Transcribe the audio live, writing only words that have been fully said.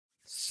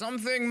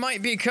Something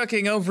might be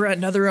cooking over at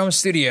NetherRealm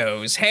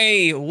Studios.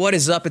 Hey, what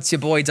is up? It's your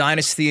boy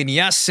Dynasty, and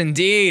yes,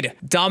 indeed,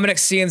 Dominic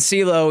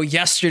CNClo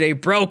yesterday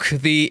broke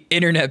the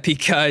internet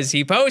because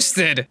he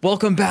posted,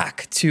 "Welcome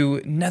back to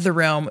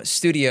NetherRealm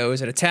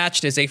Studios," and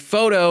attached is a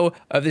photo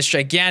of this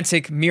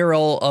gigantic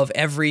mural of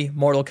every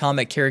Mortal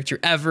Kombat character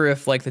ever,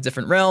 of like the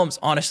different realms.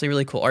 Honestly,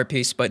 really cool art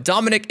piece. But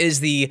Dominic is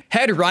the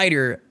head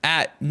writer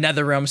at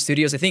NetherRealm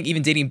Studios, I think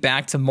even dating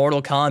back to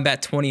Mortal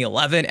Kombat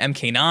 2011,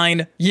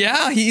 MK9.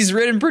 Yeah, he's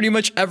written pretty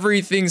much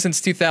everything since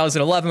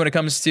 2011 when it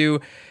comes to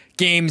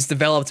games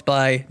developed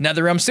by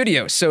NetherRealm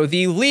Studios. So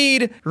the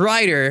lead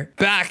writer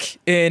back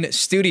in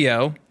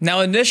studio.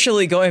 Now,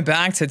 initially going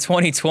back to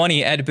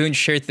 2020, Ed Boon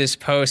shared this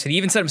post and he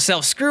even said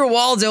himself, "Screw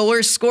Waldo,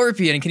 where's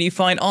Scorpion? Can you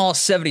find all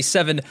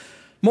 77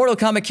 Mortal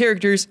Kombat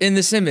characters in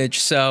this image?"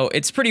 So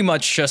it's pretty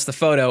much just the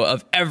photo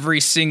of every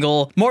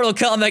single Mortal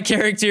Kombat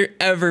character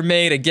ever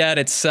made. Again,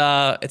 it's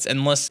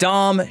endless.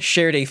 Damme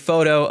shared a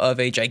photo of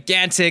a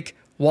gigantic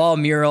wall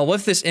mural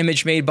with this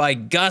image made by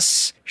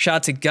Gus. Shout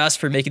out to Gus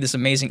for making this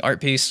amazing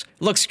art piece.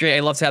 Looks great. I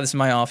love to have this in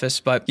my office.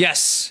 But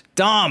yes,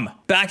 Damme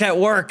back at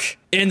work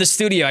in the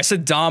studio. I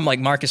said Damme like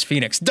Marcus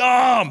Phoenix.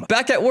 Damme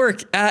back at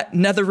work at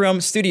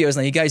NetherRealm Studios.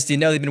 Now, you guys do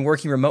know they've been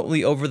working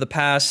remotely over the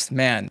past,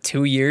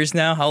 2 years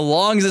now. How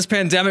long has this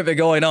pandemic been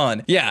going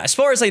on? Yeah, as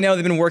far as I know,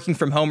 they've been working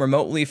from home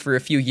remotely for a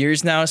few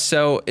years now.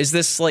 So is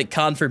this like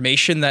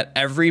confirmation that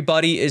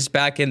everybody is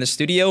back in the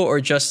studio, or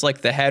just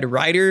like the head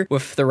writer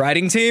with the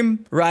writing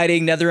team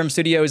writing NetherRealm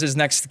Studios'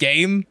 next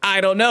game?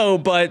 I don't know,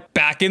 but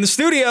back in the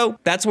studio,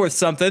 that's worth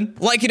something.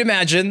 Like you'd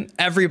imagine,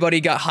 everybody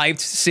got hyped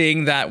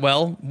seeing that,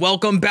 well,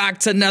 welcome back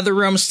to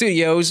NetherRealm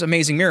Studios,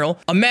 amazing mural.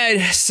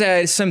 Ahmed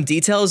said some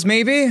details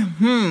maybe?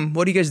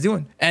 What are you guys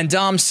doing? And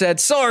Dom said,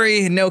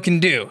 sorry, no can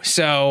do.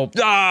 So,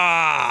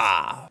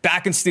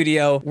 back in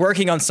studio,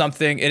 working on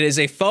something. It is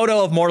a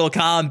photo of Mortal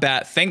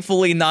Kombat,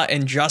 thankfully not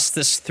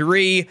Injustice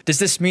 3. Does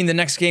this mean the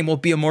next game will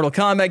be a Mortal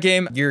Kombat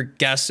game? Your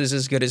guess is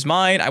as good as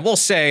mine. I will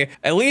say,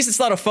 at least it's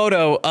not a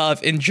photo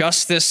of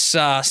Injustice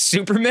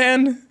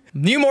Superman.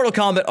 New Mortal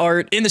Kombat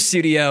art in the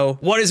studio.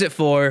 What is it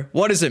for?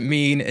 What does it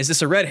mean? Is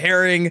this a red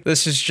herring?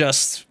 This is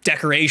just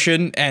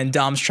decoration and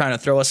Dom's trying to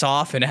throw us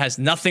off, and it has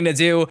nothing to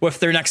do with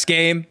their next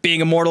game being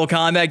a Mortal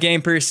Kombat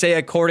game per se,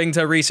 according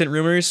to recent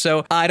rumors.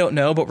 So I don't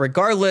know, but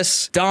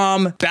regardless,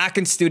 Dom back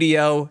in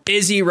studio.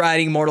 Is he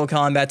writing Mortal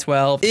Kombat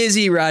 12? Is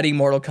he writing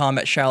Mortal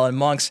Kombat Shaolin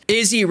Monks?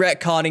 Is he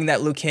retconning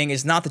that Liu Kang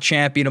is not the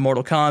champion of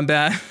Mortal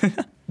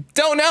Kombat?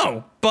 Don't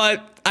know,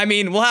 but I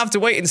mean, we'll have to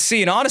wait and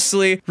see. And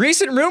honestly,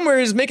 recent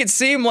rumors make it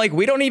seem like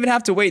we don't even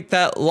have to wait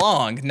that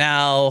long.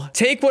 Now,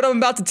 take what I'm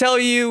about to tell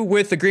you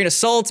with a grain of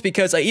salt,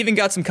 because I even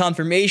got some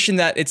confirmation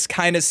that it's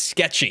kind of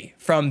sketchy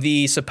from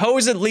the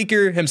supposed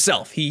leaker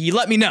himself. He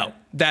let me know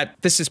that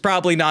this is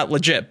probably not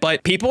legit,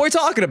 but people were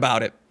talking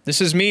about it.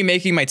 This is me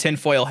making my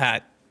tinfoil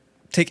hat.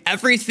 Take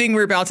everything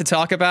we're about to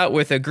talk about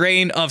with a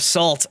grain of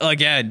salt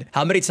again.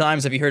 How many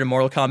times have you heard a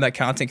Mortal Kombat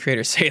content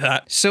creator say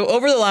that? So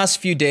over the last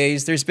few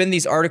days, there's been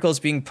these articles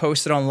being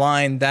posted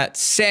online that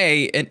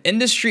say an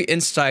industry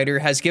insider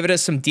has given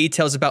us some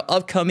details about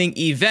upcoming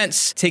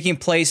events taking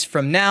place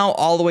from now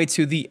all the way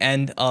to the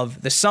end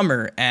of the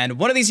summer. And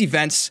one of these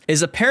events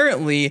is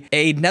apparently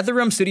a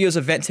NetherRealm Studios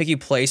event taking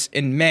place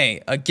in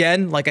May.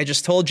 Again, like I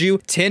just told you,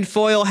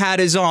 tinfoil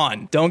hat is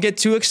on. Don't get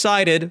too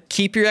excited.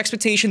 Keep your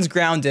expectations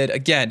grounded.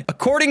 Again,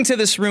 according to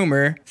this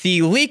rumor, the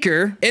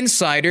leaker,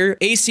 insider,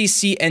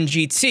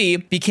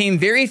 ACCNGT, became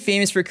very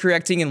famous for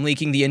correcting and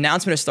leaking the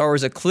announcement of Star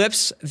Wars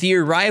Eclipse, the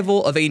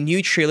arrival of a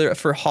new trailer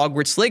for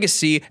Hogwarts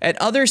Legacy, and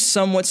other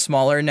somewhat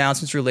smaller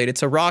announcements related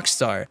to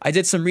Rockstar. I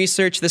did some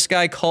research. This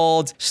guy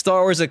called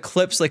Star Wars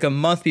Eclipse like a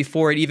month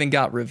before it even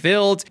got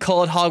revealed,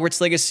 called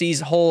Hogwarts Legacy's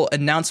whole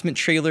announcement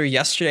trailer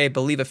yesterday, I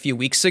believe a few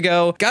weeks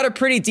ago. Got a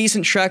pretty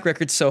decent track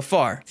record so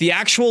far. The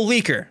actual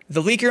leaker,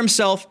 the leaker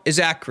himself, is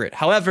accurate.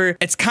 However,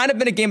 it's kind of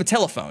been a game of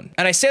telephone.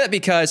 And I say that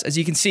because, as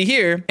you can see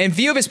here, in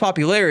view of his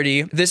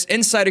popularity, this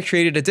insider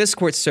created a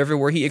Discord server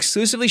where he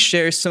exclusively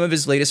shares some of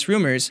his latest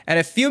rumors. And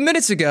a few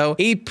minutes ago,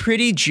 a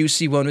pretty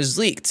juicy one was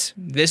leaked.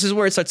 This is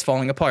where it starts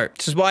falling apart.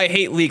 This is why I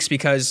hate leaks,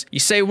 because you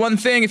say one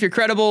thing if you're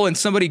credible and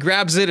somebody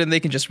grabs it and they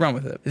can just run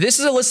with it. This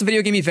is a list of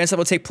video game events that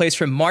will take place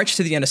from March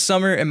to the end of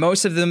summer, and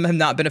most of them have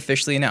not been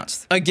officially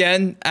announced.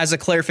 Again, as a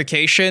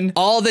clarification,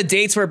 all the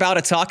dates we're about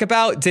to talk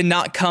about did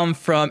not come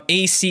from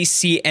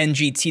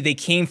ACCNGT. They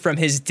came from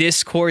his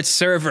Discord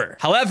server.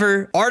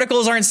 However,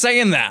 articles aren't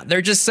saying that.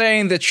 They're just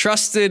saying the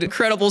trusted,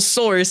 credible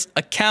source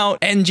account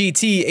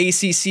NGT,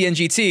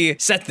 ACCNGT,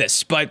 said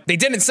this, but they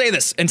didn't say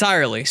this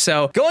entirely.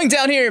 So going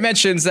down here, it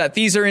mentions that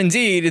these are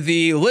indeed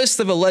the list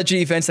of alleged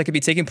events that could be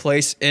taking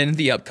place in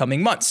the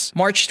upcoming months.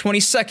 March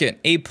 22nd,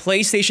 a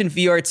PlayStation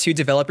VR 2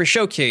 developer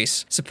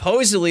showcase.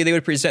 Supposedly, they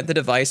would present the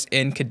device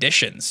in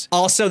conditions.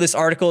 Also, this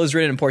article is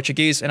written in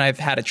Portuguese, and I've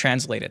had it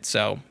translated,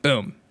 so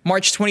boom.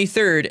 March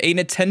 23rd, a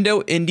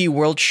Nintendo Indie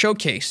World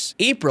Showcase.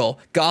 April,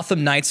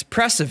 Gotham Knights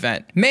press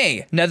event.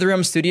 May,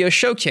 NetherRealm Studio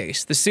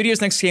Showcase. The studio's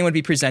next game would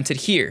be presented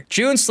here.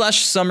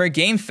 June/Summer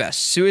Game Fest,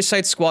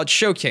 Suicide Squad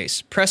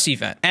Showcase, press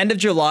event. End of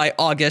July,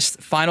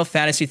 August, Final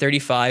Fantasy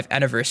 35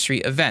 anniversary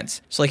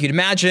event. So like you'd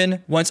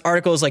imagine, once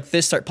articles like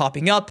this start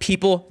popping up,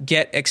 people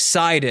get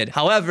excited.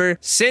 However,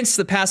 since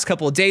the past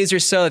couple of days or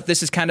so, that this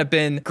has kind of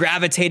been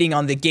gravitating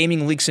on the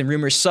Gaming Leaks and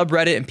Rumors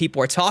subreddit and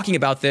people are talking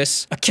about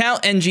this,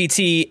 account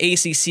NGT,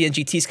 ACC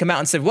NGT's come out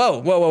and said,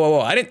 whoa,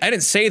 I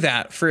didn't say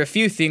that for a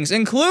few things,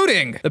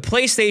 including the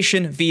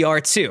PlayStation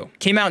VR 2.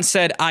 Came out and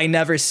said, I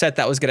never said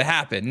that was gonna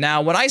happen.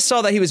 Now, when I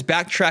saw that he was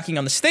backtracking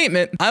on the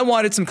statement, I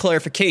wanted some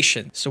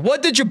clarification. So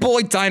what did your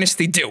boy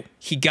Dynasty do?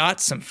 He got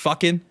some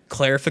fucking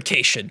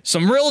clarification.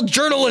 Some real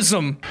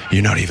journalism.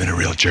 You're not even a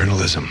real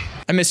journalism.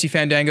 I miss you,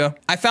 Fandango.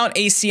 I found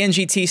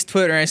ACNGT's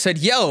Twitter and I said,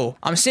 yo,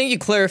 I'm seeing you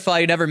clarify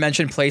you never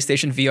mentioned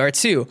PlayStation VR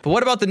 2, but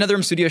what about the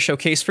NetherRealm Studio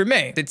Showcase for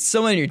May? Did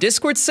someone in your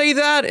Discord say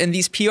that and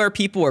these PR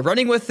people are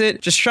running with it?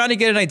 Just trying to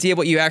get an idea of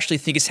what you actually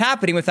think is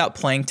happening without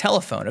playing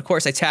telephone. Of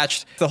course, I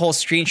attached the whole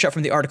screenshot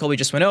from the article we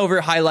just went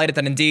over, highlighted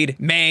that indeed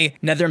May,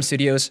 NetherRealm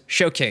Studios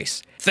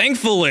Showcase.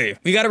 Thankfully,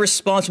 we got a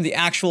response from the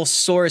actual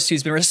source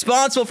who's been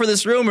responsible for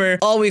this rumor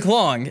all week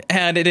long.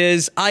 And it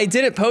is, I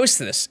didn't post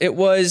this. It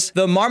was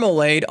the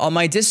Marmalade on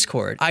my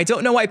Discord. I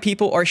don't know why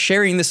people are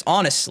sharing this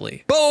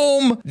honestly.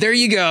 Boom! There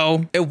you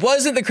go. It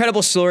wasn't the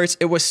credible source.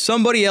 It was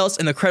somebody else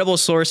in the credible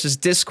source's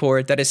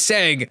Discord that is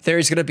saying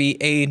there's going to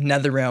be a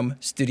NetherRealm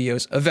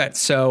Studios event.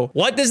 So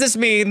what does this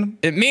mean?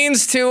 It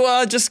means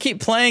to just keep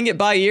playing it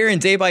by ear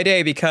and day by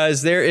day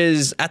because there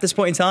is, at this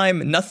point in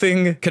time,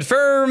 nothing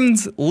confirmed,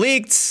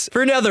 leaked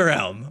for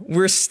NetherRealm.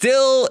 We're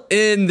still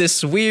in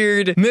this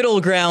weird middle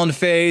ground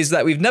phase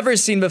that we've never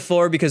seen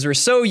before because we're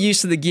so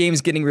used to the games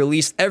getting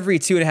released every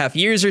 2.5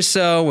 years or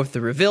so with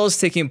the reveals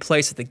taking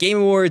place at the Game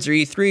Awards or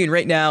E3, and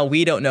right now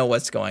we don't know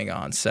what's going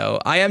on. So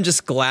I am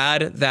just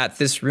glad that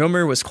this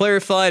rumor was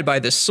clarified by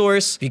this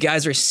source. If you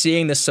guys are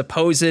seeing the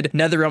supposed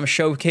NetherRealm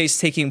showcase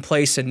taking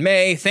place in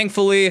May,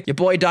 thankfully your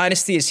boy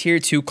Dynasty is here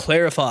to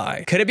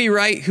clarify. Could it be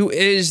right? Who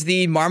is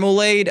the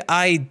Marmalade?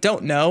 I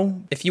don't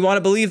know. If you want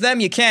to believe them,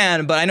 you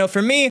can, but I know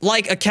for me,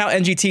 like account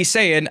NGT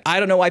saying, I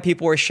don't know why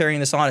people are sharing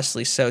this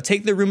honestly. So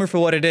take the rumor for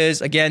what it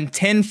is. Again,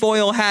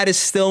 tinfoil hat is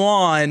still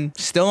on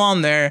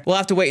there. We'll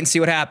have to wait and see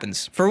what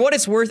happens. For what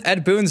it's worth,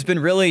 Ed Boon's been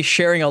really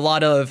sharing a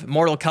lot of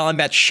Mortal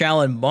Kombat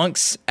Shaolin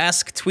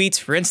Monks-esque tweets.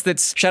 For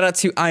instance, shout out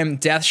to I'm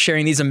Death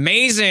sharing these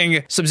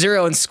amazing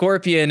Sub-Zero and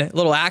Scorpion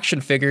little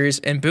action figures.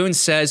 And Boon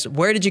says,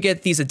 where did you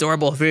get these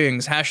adorable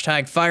things?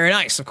 Hashtag Fire and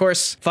Ice. Of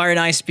course, Fire and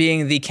Ice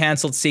being the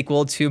canceled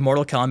sequel to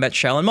Mortal Kombat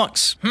Shaolin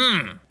Monks.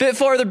 Bit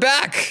farther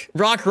back,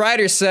 Rock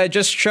Ryder said,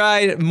 just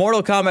tried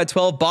Mortal Kombat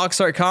 12 box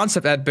art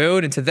concept at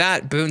Boon, and to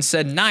that, Boon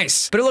said,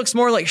 nice, but it looks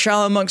more like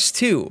Shaolin Monks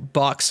 2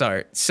 box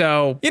art.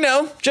 So, you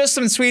know, just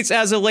some tweets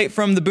as of late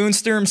from the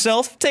Boonster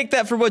himself. Take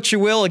that for what you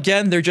will.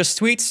 Again, they're just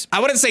tweets. I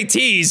wouldn't say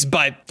tease,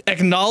 but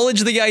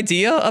acknowledge the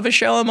idea of a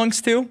Shaolin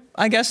Monks 2,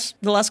 I guess,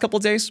 the last couple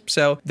of days.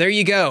 So there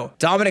you go.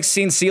 Dominic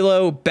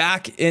Ciancillo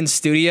back in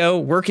studio,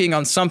 working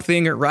on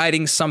something,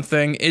 writing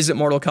something. Is it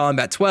Mortal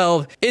Kombat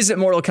 12? Is it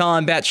Mortal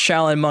Kombat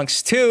Shaolin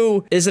Monks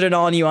 2? Is it an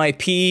all-new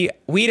IP?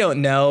 We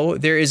don't know.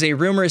 There is a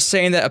rumor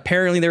saying that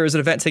apparently there was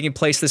an event taking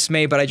place this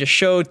May, but I just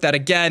showed that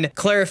again,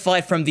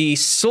 clarified from the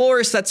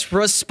source that's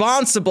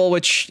responsible,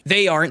 which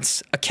they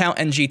aren't, account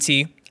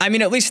NGT. I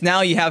mean, at least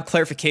now you have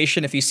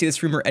clarification. If you see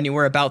this rumor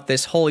anywhere about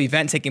this whole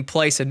event taking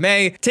place in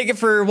May, take it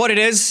for what it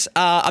is.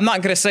 I'm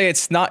not going to say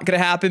it's not going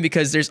to happen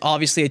because there's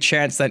obviously a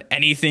chance that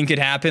anything could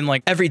happen.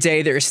 Like every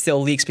day there are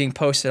still leaks being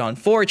posted on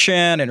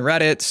 4chan and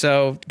Reddit.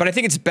 So, but I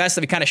think it's best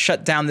that we kind of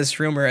shut down this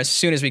rumor as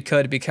soon as we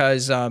could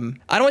because I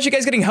don't want you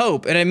guys getting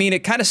hope. And I mean,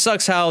 it kind of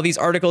sucks how these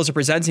articles are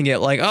presenting it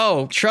like,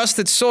 oh,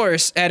 trusted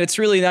source. And it's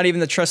really not even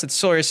the trusted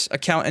source,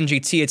 account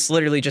NGT. It's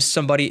literally just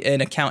somebody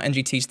in account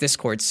NGT's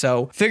Discord.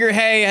 So figure,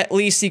 hey, at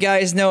least you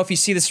guys know if you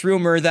see this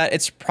rumor that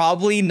it's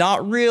probably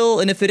not real,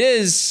 and if it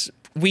is,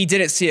 we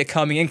didn't see it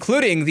coming,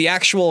 including the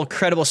actual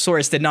credible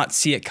source did not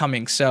see it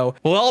coming. So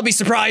we'll all be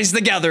surprised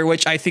together,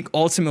 which I think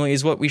ultimately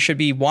is what we should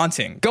be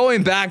wanting.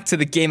 Going back to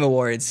the Game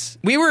Awards,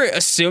 we were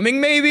assuming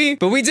maybe,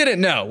 but we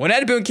didn't know. When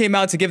Ed Boon came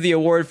out to give the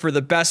award for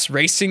the best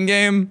racing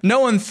game,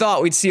 no one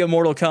thought we'd see a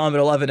Mortal Kombat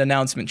 11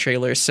 announcement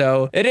trailer.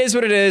 So it is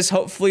what it is.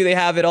 Hopefully they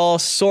have it all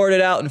sorted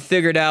out and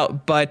figured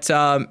out. But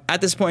at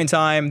this point in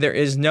time, there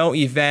is no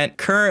event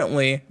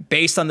currently,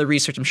 based on the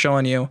research I'm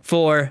showing you,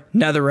 for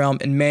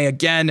NetherRealm in May.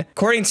 Again,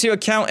 according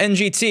to account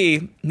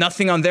NGT,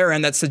 nothing on their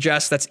end that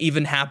suggests that's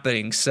even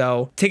happening.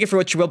 So take it for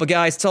what you will. But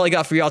guys, that's all I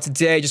got for y'all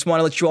today. Just want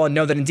to let you all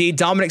know that indeed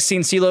Dominic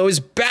Ciancillo is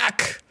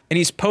back and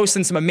he's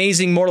posting some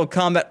amazing Mortal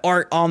Kombat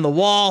art on the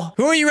wall.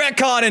 Who are you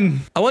retconning?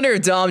 I wonder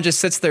if Dom just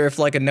sits there with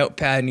like a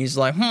notepad and he's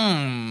like,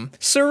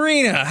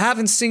 Serena,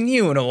 haven't seen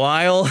you in a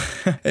while.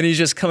 And he's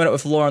just coming up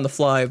with lore on the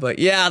fly. But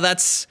yeah,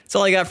 that's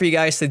all I got for you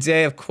guys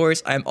today. Of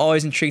course, I'm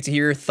always intrigued to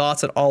hear your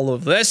thoughts on all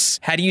of this.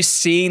 Had you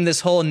seen this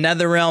whole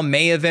NetherRealm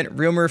May event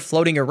rumor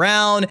floating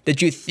around?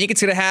 Did you think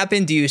it's gonna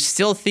happen? Do you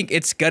still think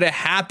it's gonna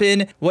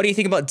happen? What do you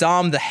think about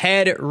Dom, the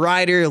head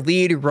writer,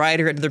 lead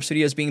writer at NetherRealm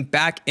Studios, being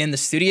back in the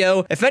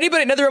studio? If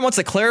anybody at NetherRealm wants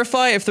to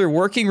clarify if they're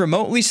working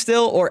remotely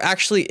still or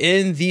actually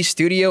in the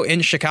studio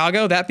in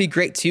Chicago, that'd be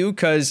great too,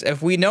 because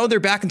if we know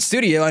they're back in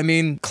studio, I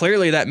mean,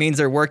 clearly that means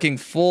they're working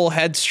full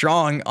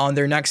headstrong on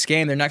their next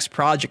game, their next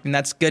project, and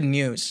that's good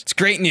news. It's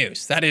great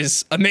news. That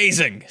is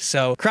amazing.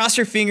 So cross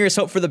your fingers,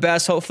 hope for the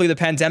best. Hopefully the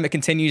pandemic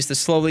continues to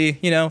slowly,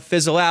 you know,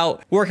 fizzle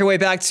out, work our way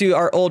back to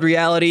our old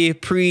reality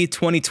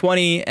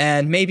pre-2020,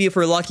 and maybe if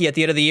we're lucky at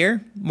the end of the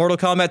year, Mortal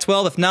Kombat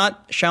 12. If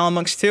not, Shaolin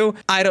Monks 2.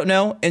 I don't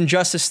know.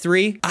 Injustice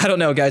 3. I don't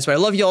know, guys, but I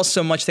love you all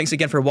so much. Thanks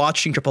again for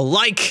watching. Drop a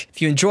like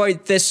if you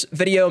enjoyed this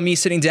video, me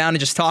sitting down and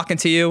just talking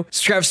to you.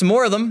 Subscribe for some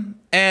more of them.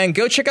 And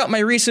go check out my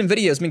recent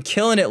videos. Been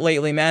killing it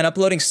lately, man.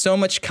 Uploading so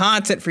much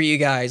content for you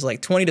guys,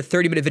 like 20 to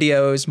 30-minute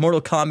videos,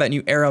 Mortal Kombat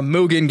New Era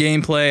Mugen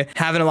gameplay.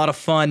 Having a lot of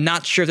fun.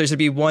 Not sure if there's gonna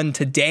be one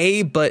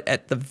today, but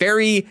at the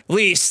very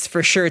least,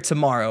 for sure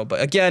tomorrow.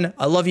 But again,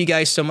 I love you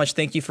guys so much.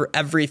 Thank you for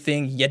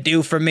everything you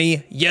do for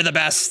me. You're the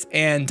best.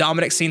 And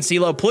Dominic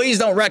Ciancillo, please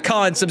don't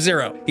retcon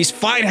Sub-Zero. He's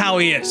fine how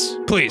he is.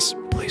 Please.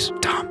 Please.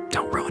 Dom,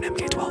 don't ruin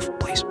MK12.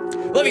 Please.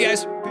 Love you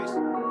guys.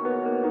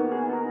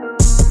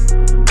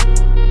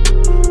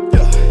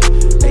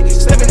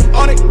 Living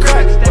on a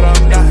crack, but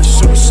I'm not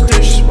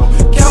superstitious.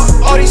 Count